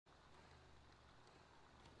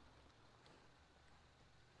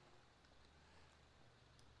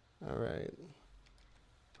All right.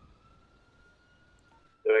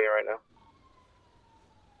 Doing it right now.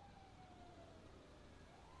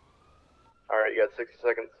 All right, you got 60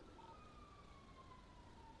 seconds.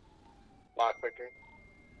 Lock victory.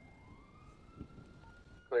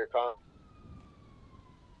 Clear con.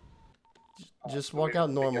 Just walk out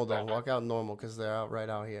normal though. Walk out normal because they're out right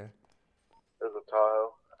out here. There's a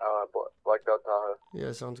Tahoe. Blacked out Tahoe.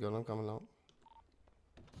 Yeah, sounds good. I'm coming out.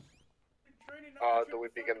 Do we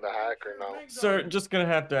begin the hack or no? Sir, just gonna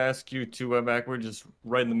have to ask you to back. We're just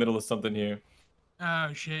right in the middle of something here.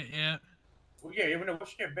 Oh shit, yeah. Well, yeah, even though we'll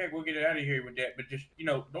step back, we'll get it out of here with that. But just,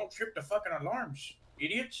 don't trip the fucking alarms,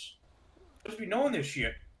 idiots. Supposed to be knowing this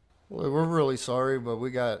shit. Well, we're really sorry, but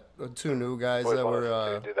we got 2 new guys that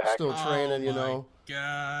were still training, you know.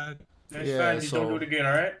 God. That's fine. Just don't do it again,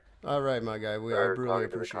 all right? All right, my guy. I really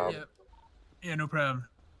appreciate it. Yeah, no problem.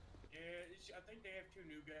 Yeah, I think they have 2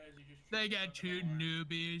 new guys. They got 2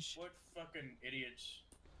 newbies. What fucking idiots.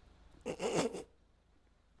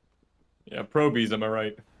 Yeah, probies, am I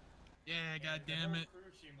right? Yeah, god damn it.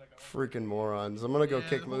 Freaking morons. I'm gonna go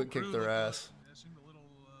kick their ass.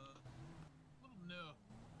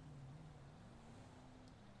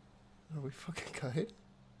 Are we fucking cut?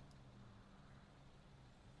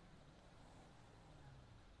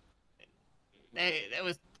 Hey, that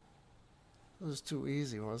was too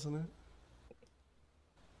easy, wasn't it?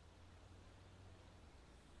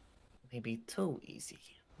 Maybe too easy.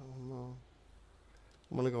 I don't know.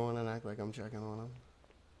 I'm gonna go in and act like I'm checking on them.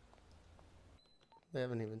 They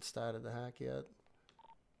haven't even started the hack yet.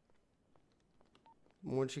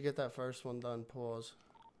 Once you get that first one done, pause.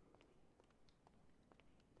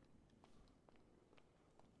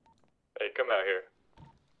 Hey, come out here.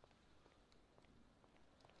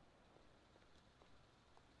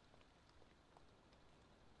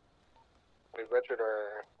 Wait, Richard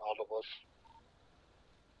or all of us?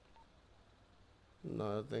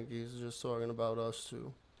 No, I think he's just talking about us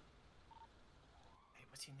too. Hey,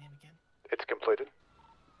 what's your name again? It's completed.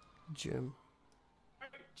 Jim.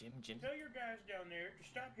 Jim. Tell your guys down there to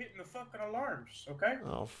stop hitting the fucking alarms, okay?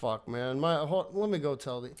 Oh fuck, man! Let me go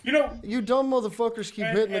tell the. You dumb motherfuckers keep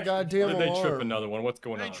hitting the goddamn alarm. Did they trip another one? What's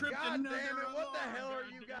going on? God damn it! What the hell are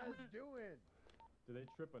you guys doing? Did they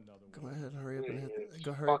trip another one? Go ahead, hurry up and hit.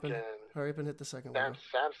 Hurry up and hit the second one.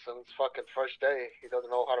 Samson's fucking first day. He doesn't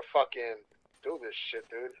know how to fucking do this shit,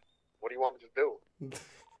 dude. What do you want me to do?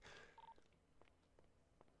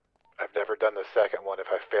 I've never done the second one. If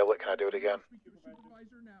I fail it, can I do it again?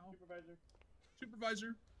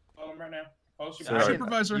 Supervisor. Call him right now.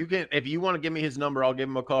 Supervisor. You can, if you want to give me his number, I'll give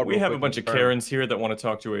him a call. We have a bunch of Karens here that want to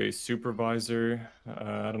talk to a supervisor.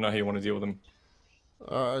 I don't know how you want to deal with them.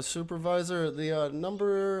 Supervisor, the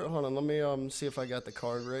number. Hold on, let me see if I got the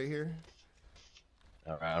card right here.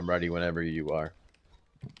 All right, I'm ready whenever you are.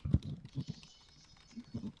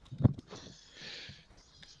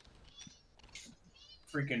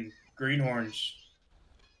 Freaking greenhorns.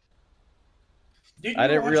 I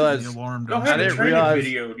didn't realize. I didn't realize.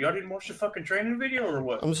 Video. Y'all didn't watch the fucking training video or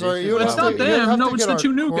what? I'm sorry, it's not them. No, it's the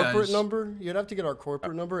 2 new guys. Number. You'd have to get our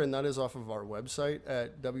corporate number, and that is off of our website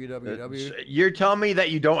at www. You're telling me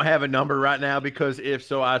that you don't have a number right now, because if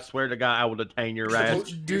so, I swear to God, I will detain your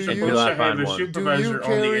ass until I find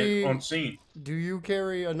one. On scene. Do you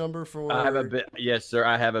carry a number for? I have yes, sir.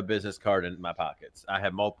 I have a business card in my pockets. I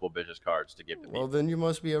have multiple business cards to give to people. Well, then you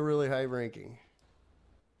must be a really high ranking.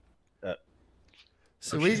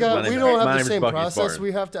 So we don't have the same process.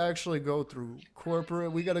 We have to actually go through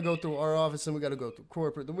corporate. We got to go through our office, and we got to go through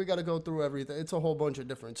corporate. Then we got to go through everything. It's a whole bunch of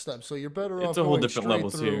different steps. So you're better off going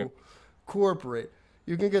straight through corporate.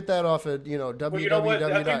 You can get that off at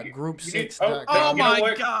www.gruppe6.com. Oh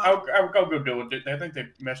my God! I'll go do it. I think they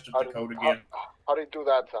messed up the code again. How did he do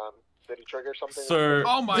that, Tom? Did he trigger something? Sir,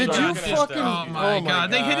 oh my God! Did you fucking? Oh my God!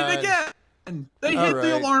 They hit it again. They hit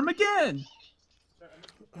the alarm again.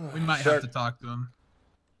 We might have to talk to him.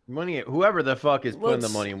 Money, whoever the fuck is putting the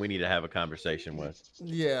money in, we need to have a conversation with.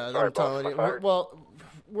 Yeah, I'm telling you. Well,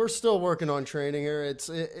 we're still working on training here. It's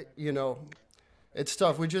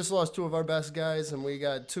tough. We just lost 2 of our best guys, and we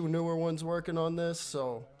got 2 newer ones working on this.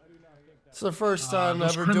 So it's the first time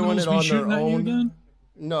ever doing it on their own.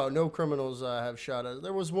 No criminals have shot at.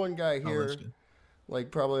 There was one guy here,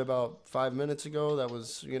 like probably about 5 minutes ago, that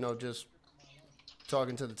was just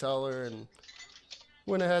talking to the teller and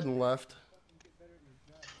went ahead and left.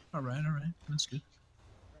 All right, that's good.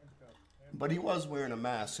 But he was wearing a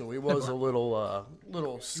mask, so he was a little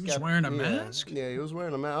skeptical. He was wearing a mask? Yeah, he was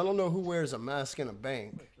wearing a mask. I don't know who wears a mask in a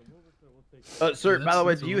bank. Sir, by the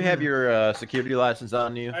way, do you have your security license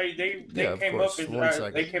on you? They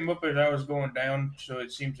came up as I was going down, so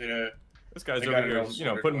it seems that This guy's They over got it here, all you know,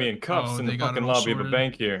 sorted, putting me in cuffs Oh, in they the got it fucking all lobby of a sorted.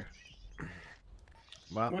 bank here.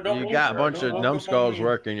 Well, Well, don't you look, got a bro. bunch Don't of look up on numbskulls me.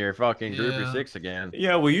 working your fucking Yeah. Gruppe 6 again.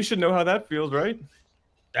 Yeah, well, you should know how that feels, right?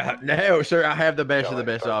 No, sir, I have the best of the Shall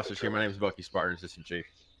I best start officers the here. My drill? name is Bucky Spartan, Assistant Chief.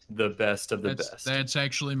 The best of the That's best. that's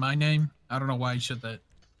actually my name. I don't know why you said that.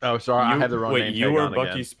 Oh, sorry, I You, have the wrong wait, name you tag are on Bucky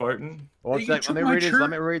again. Spartan? One Hey, you sec, took let me my read this. shirt. Let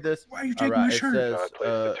me read this. Why are you All taking my right, it shirt? says Please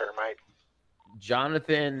the termite.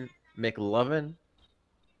 Jonathan McLovin,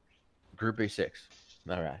 Gruppe 6.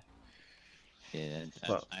 All right. Yeah,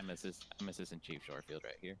 Well- I'm Assistant Chief Shorefield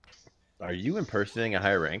right here. Are you impersonating a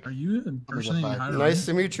higher rank? Are you impersonating higher Nice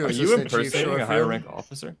to rank? meet you, Are you Assistant Chief impersonating a higher Shorefield. rank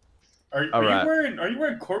officer? Are All right. you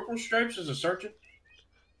wearing corporal stripes as a sergeant?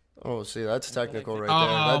 Oh, see, that's technical right Oh,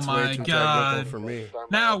 there. That's my way too God. technical for me.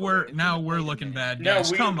 Now we're looking bad, Now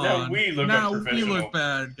guys. Come on. we look Now we unprofessional. look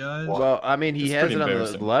bad, guys. Well, I mean, he It's has pretty it on the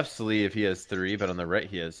embarrassing. left sleeve. He has 3, but on the right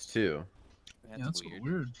he has 2. Yeah, that's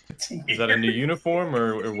weird. Is that a new uniform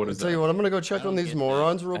or what I'll is tell that? you what, I'm gonna go check I on don't these get that.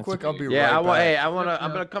 morons real That's quick. I'll be weird. Yeah, right back. hey, I'm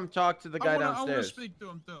Yep. gonna come talk to the guy I wanna downstairs. speak to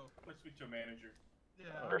him too. Let's speak to a manager. Yeah.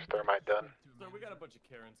 There's thermite done. Sir, we got a bunch of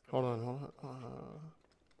Karens Hold coming. on.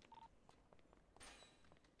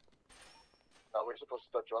 Are we supposed to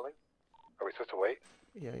start drilling? Are we supposed to wait?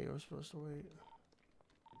 Yeah, you were supposed to wait.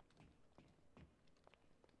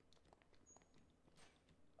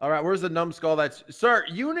 All right, where's the numbskull? That's sir.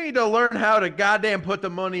 You need to learn how to goddamn put the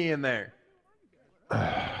money in there.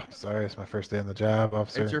 Sorry, it's my first day on the job,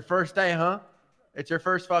 officer. It's your first day, huh? It's your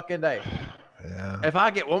first fucking day. Yeah. If I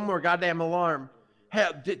get one more goddamn alarm,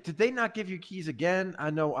 hell, did they not give you keys again? I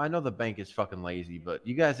know the bank is fucking lazy, but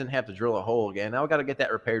you guys didn't have to drill a hole again. Now we got to get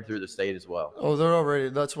that repaired through the state as well. Oh, they're already.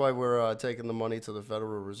 That's why we're taking the money to the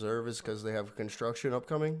Federal Reserve, is because they have construction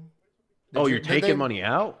upcoming. You're did taking they- money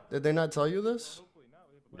out? Did they not tell you this?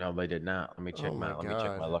 No, they did not. Let me check Oh my let me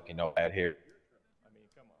check my God. lucky notepad here.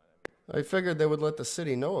 I figured they would let the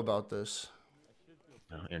city know about this.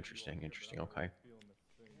 Oh, interesting. Okay.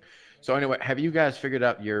 So anyway, have you guys figured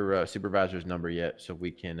out your supervisor's number yet, so we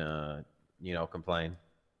can, complain?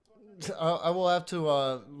 I will have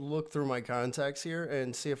to look through my contacts here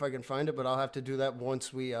and see if I can find it, but I'll have to do that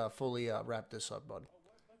once we fully wrap this up, bud.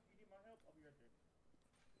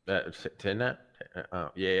 10 that?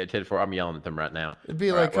 Yeah, 10-4. I'm yelling at them right now. It'd be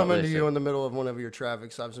All like right, well, coming to listen. you in the middle of one of your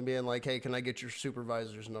traffic stops and being like, "Hey, can I get your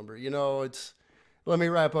supervisor's number?" You know, it's. Let me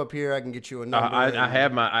wrap up here. I can get you a number. I and-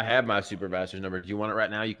 have my supervisor's number. Do you want it right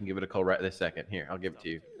now? You can give it a call right this second. Here, I'll give it to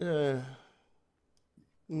you.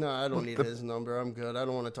 No, I don't need his number. I'm good. I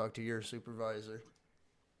don't want to talk to your supervisor.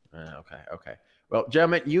 Okay. Well,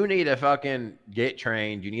 gentlemen, you need to fucking get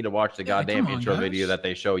trained. You need to watch the goddamn come on, intro guys. video that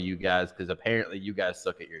they show you guys, because apparently you guys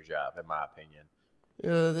suck at your job, in my opinion.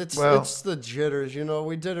 Yeah, Well- it's the jitters. You know,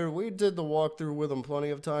 we did the walkthrough with them plenty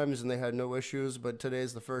of times, and they had no issues. But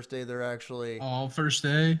today's the first day they're actually Oh, first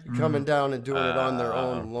day. coming down and doing it on their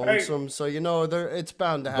own lonesome. So you know, it's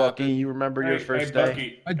bound to happen. Bucky, you remember your first hey, day?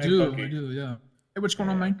 Bucky. I Hey, do, Bucky. yeah. Hey, what's going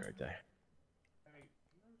on, man? Right there.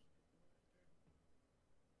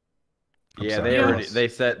 I'm Yeah, sorry, they already boss.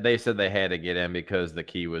 they said they had to get in because the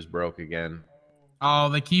key was broke again. Oh,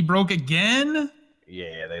 the key broke again?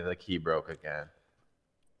 Yeah, the key broke again.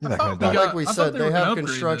 You're I not gonna thought we die. got- Like we I thought said, they they were gonna have upgrade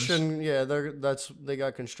construction. Yeah, they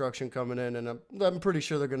got construction coming in, and I'm pretty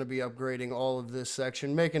sure they're going to be upgrading all of this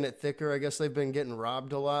section, making it thicker. I guess they've been getting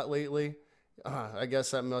robbed a lot lately. I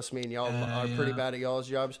guess that must mean y'all are pretty yeah. bad at y'all's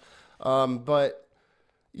jobs. But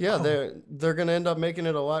yeah, they're going to end up making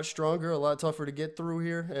it a lot stronger, a lot tougher to get through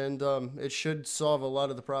here, and it should solve a lot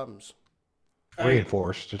of the problems.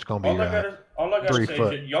 Reinforced. It's gonna be All I gotta 3 say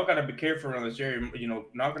foot. is that y'all gotta be careful around this area. You know,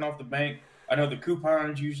 knocking off the bank. I know the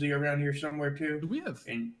coupons usually around here somewhere Do too. we have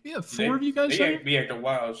And 4 of you guys They here? be acting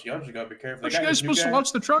wild, so y'all just gotta be careful. Aren't They you got guys this new supposed to guy-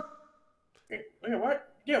 watch the truck? Yeah,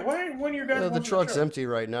 what? Yeah, why one of your guys? The wants truck's truck? empty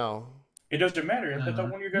right now. It doesn't matter. I thought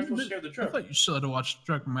one of your guys was scared of the I truck. thought you still had to watch the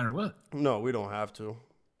truck no matter what. No, we don't have to.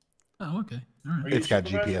 Oh, okay. All right. Are you It's got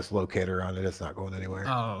supervisor? GPS locator on it. It's not going anywhere.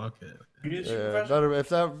 Oh, okay. You need a Yeah, supervisor? if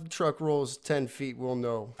that truck rolls 10 feet, we'll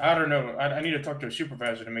know. I don't know. I need to talk to a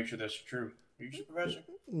supervisor to make sure that's true. Are you a supervisor?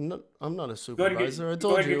 No, I'm not a ahead and get- supervisor. I go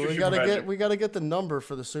told ahead and you get we your gotta supervisor. we gotta get the number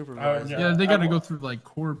for the supervisor. Yeah. Yeah, they got to I go want- through like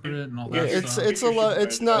corporate and all Yeah, that it's stuff. it's a lot.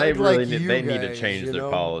 It's not They like really need you they need to guys, change you their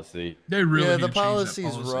know? policy. They really Yeah, need the to change that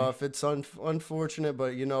policy's policy. rough. It's unfortunate,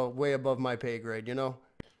 but you know, way above my pay grade. You know,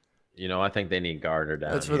 You know, I think they need Garter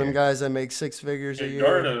down that's for them here. guys that make 6 figures a Hey, year.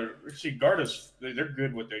 Garda's, they're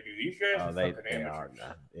good what they do. These guys Oh, are they fucking amateurs. are.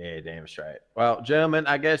 Man. Yeah, damn straight. Well, gentlemen,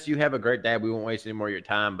 I guess you have a great day. We won't waste any more of your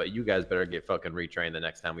time, but you guys better get fucking retrained the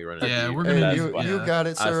next time we run into Yeah, you. we're Hey, gonna That's you what- you got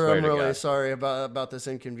it, I sir. swear I'm to really God. sorry about this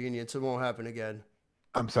inconvenience. It won't happen again.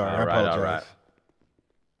 I'm sorry. All right, I apologize.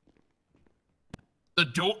 The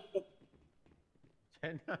door.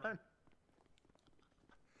 10-9.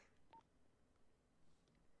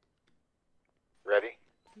 Ready?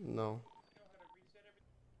 No.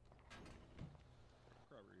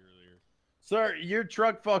 Sir, your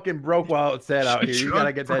truck fucking broke while it sat out here. You Truck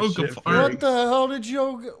gotta get that broke shit apart. What the hell did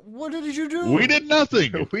you? What did you do? We did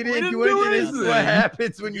nothing. We didn't didn't do do anything. This is what anything.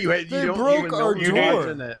 happens when you They don't broke even know our you're door.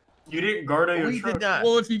 watching it. You didn't guard your We truck. did not.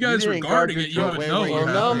 Well, if you guys were didn't guard guarding your it, you truck. would Wait, know. wait, Well,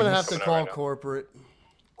 wait. now I'm gonna happens. have to call corporate.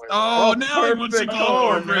 Oh, now he wants to perfect. call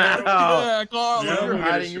Oh, corporate. now. Yeah, call Yeah. him. You're we got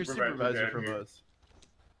a hiding your supervisor supervisor back from here. us.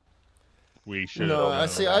 We should. No, I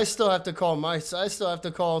see. I still have to call I still have to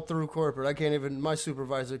call through corporate. I can't even. My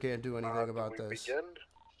supervisor can't do anything about Do we this. begin?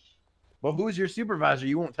 Well, who's your supervisor?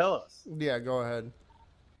 You won't tell us. Yeah, go ahead.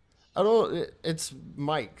 I don't. It's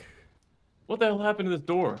Mike. What the hell happened to this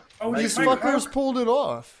door? Oh, These is it Mike fuckers Hawk? pulled it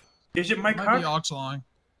off. Is it Mike Might be Hawk? aux line.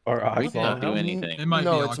 Or We did not do Oxlaw. anything. It might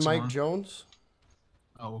No, be it's aux Mike line. Jones.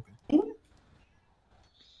 Oh, okay.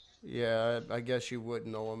 Yeah, I guess you would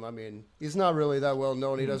know him. I mean, he's not really that well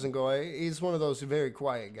known. He doesn't go. He's one of those very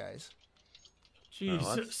quiet guys. Oh,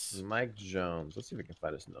 that's Jesus. Mike Jones. Let's see if we can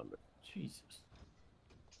find his number. Jesus.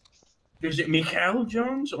 Is it Mikael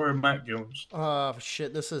Jones or Mike Jones?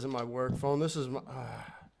 Shit, this isn't my work phone. This is my.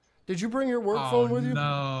 Did you bring your work Oh, phone with you?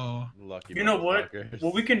 no. Lucky You know what? motherfuckers.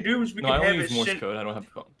 What we can do is we No, can I have only it use Morse sent. code. I don't have a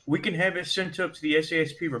phone. We can have it sent up to the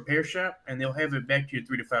SASP repair shop, and they'll have it back to you in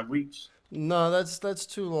 3 to 5 weeks. No, that's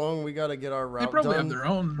too long. We got to get our They route probably done. have their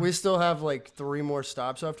own. We still have like 3 more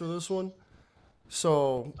stops after this one,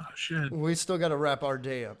 so Oh, shit. we still got to wrap our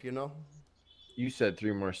day up. You know. You said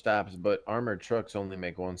 3 more stops, but armored trucks only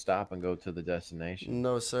make 1 stop and go to the destination.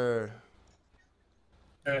 No, sir.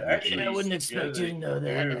 Actually, I wouldn't expect you to know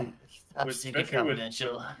that. do. Top With- secret especially with-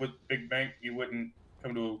 confidential. With big bank, you wouldn't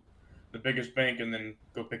come to the biggest bank and then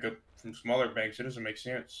go pick up from smaller banks. It doesn't make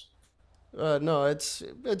sense. No, it's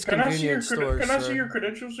Can I see your convenience stores. Can I see sir. your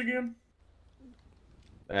credentials again?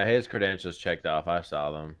 His credentials checked off. I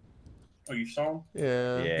saw them. Oh, you saw him?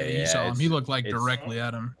 Yeah. Yeah, you saw him. He looked like it's- directly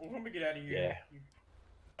at him. Well, let me get out of here. Yeah.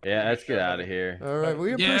 Yeah, let's get out of here. All right. We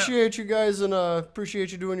Yeah. appreciate you guys and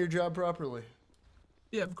appreciate you doing your job properly.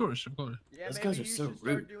 Yeah, of course, of course. Yeah, Those guys are so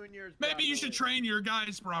rude. Maybe you should train your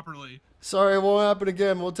guys properly. Sorry, it won't happen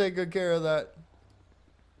again. We'll take good care of that.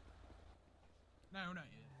 No, not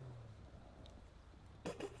yet.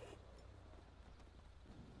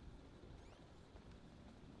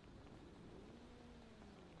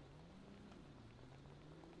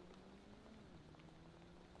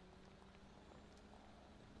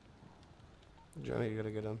 Johnny, you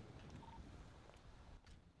gotta get in.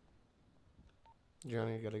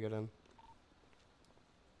 Johnny, you gotta get in.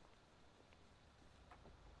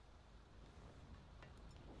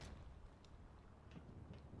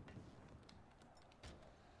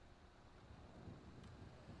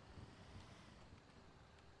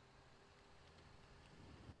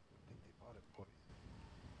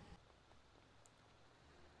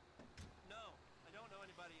 No, I don't know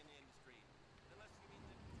anybody in the industry. Unless you mean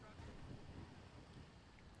the construction.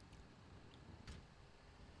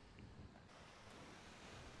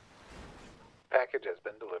 Package has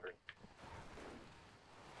been delivered.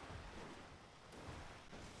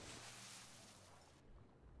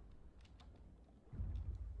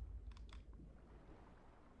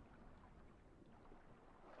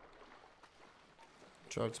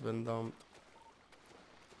 Truck's been dumped.